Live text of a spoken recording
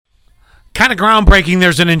Kind of groundbreaking.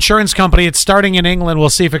 There's an insurance company. It's starting in England. We'll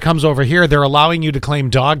see if it comes over here. They're allowing you to claim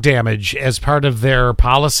dog damage as part of their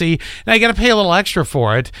policy. Now, you got to pay a little extra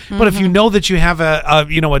for it. Mm-hmm. But if you know that you have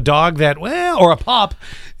a dog that, or a pup,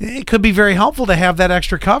 it could be very helpful to have that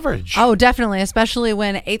extra coverage. Oh, definitely. Especially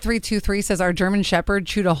when 8323 says our German Shepherd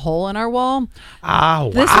chewed a hole in our wall. Oh, wow.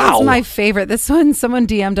 This one's my favorite. This one, someone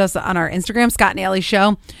DM'd us on our Instagram, Scott and Allie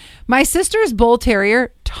Show. My sister's bull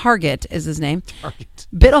terrier, Target is his name,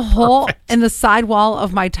 bit a hole in the sidewall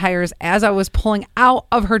of my tires as I was pulling out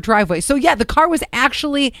of her driveway. So, yeah, the car was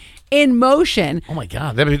actually in motion. Oh, my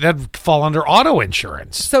God. That'd fall under auto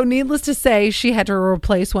insurance. So, needless to say, she had to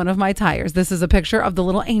replace one of my tires. This is a picture of the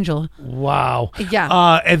little angel. Wow. Yeah.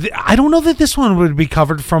 I don't know that this one would be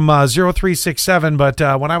covered from 0367, but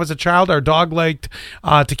when I was a child, our dog liked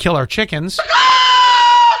to kill our chickens.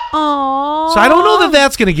 Aww. So I don't know that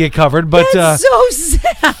that's going to get covered, but that's so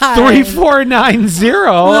sad. 3490.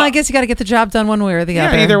 Well, I guess you got to get the job done one way or the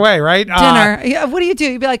other. Yeah, either way, right? Dinner. What do?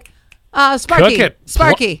 You'd be like, Sparky. Cook it.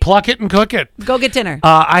 Sparky. Pluck it and cook it. Go get dinner.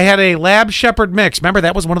 I had a Lab Shepherd mix. Remember,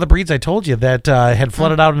 that was one of the breeds I told you that had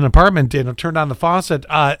flooded out an apartment and turned on the faucet.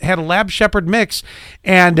 Had a Lab Shepherd mix,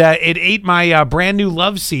 and it ate my brand new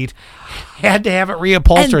love seat. Had to have it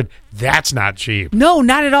reupholstered. And that's not cheap. No,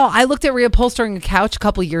 not at all. I looked at reupholstering a couch a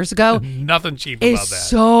couple years ago. Nothing cheap about that. It's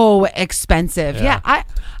so expensive. Yeah,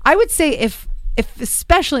 I would say if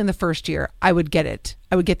especially in the first year, I would get it.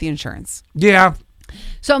 I would get the insurance. Yeah.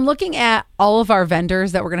 So I'm looking at all of our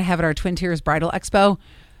vendors that we're going to have at our Twin Tiers Bridal Expo.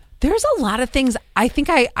 There's a lot of things I think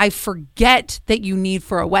I forget that you need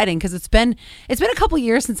for a wedding because it's been a couple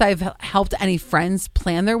years since I've helped any friends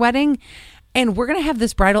plan their wedding. And we're going to have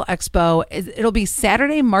this bridal expo. It'll be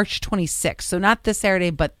Saturday, March 26th. So not this Saturday,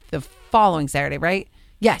 but the following Saturday, right?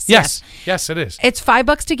 Yes, it is. It's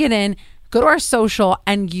 $5 to get in. Go to our social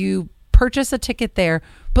and you purchase a ticket there.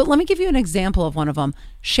 But let me give you an example of one of them.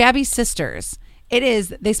 Shabby Sisters.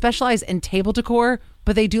 They specialize in table decor,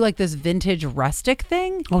 but they do like this vintage rustic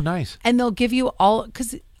thing. Oh, nice. And they'll give you all,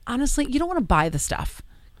 because honestly, you don't want to buy the stuff.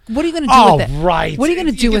 What are you going to do with it? Right. What are you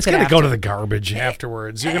going to do with it? It's going to go to the garbage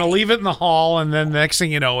afterwards. You're going to leave it in the hall, and then the next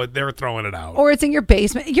thing you know, they're throwing it out. Or it's in your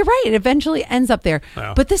basement. You're right. It eventually ends up there.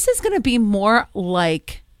 Yeah. But this is going to be more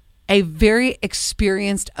like a very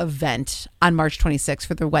experienced event on March 26th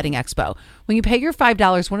for the Wedding Expo. When you pay your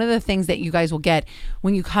 $5, one of the things that you guys will get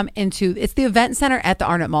when you come into, it's the event center at the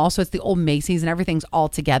Arnott Mall, so it's the old Macy's and everything's all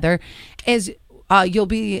together, is you'll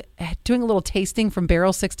be doing a little tasting from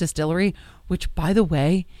Barrel 6 Distillery, which, by the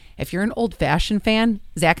way, if you're an old-fashioned fan,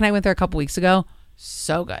 Zach and I went there a couple weeks ago.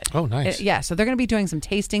 So good. Oh, nice. So they're going to be doing some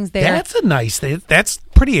tastings there. That's a nice thing. That's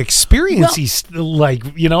pretty experiencey,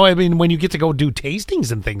 when you get to go do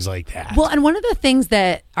tastings and things like that. Well, and one of the things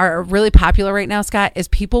that are really popular right now, Scott, is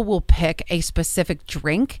people will pick a specific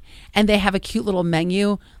drink and they have a cute little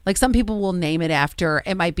menu. Like some people will name it after,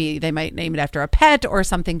 they might name it after a pet or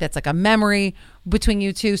something that's like a memory between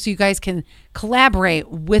you two. So you guys can collaborate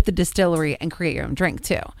with the distillery and create your own drink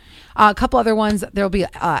too. A couple other ones, there'll be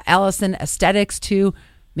Allison Aesthetics too.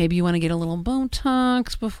 Maybe you want to get a little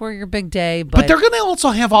Botox before your big day. But they're going to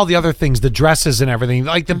also have all the other things, the dresses and everything,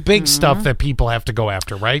 like the big stuff that people have to go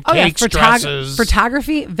after, right? Oh, Cakes, dresses.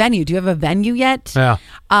 Photography, venue. Do you have a venue yet? Yeah.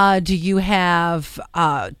 Do you have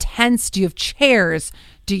tents? Do you have chairs?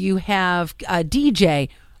 Do you have a DJ?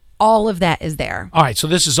 All of that is there. All right, so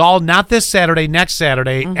this is all not this Saturday, next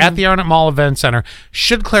Saturday at the Arnott Mall Event Center.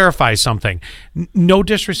 Should clarify something. No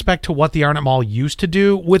disrespect to what the Arnott Mall used to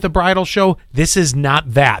do with a bridal show. This is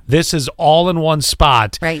not that. This is all in one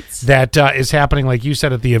spot that is happening, like you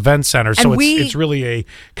said, at the Event Center. So it's really a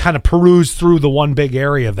kind of peruse through the one big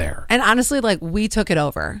area there. And honestly, we took it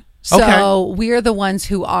over. So we're the ones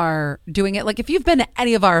who are doing it. Like if you've been to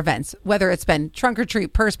any of our events, whether it's been trunk or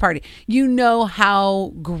treat, purse party, you know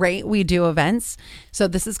how great we do events. So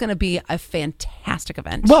this is going to be a fantastic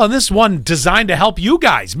event. Well, and this one designed to help you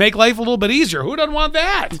guys make life a little bit easier. Who doesn't want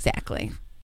that? Exactly.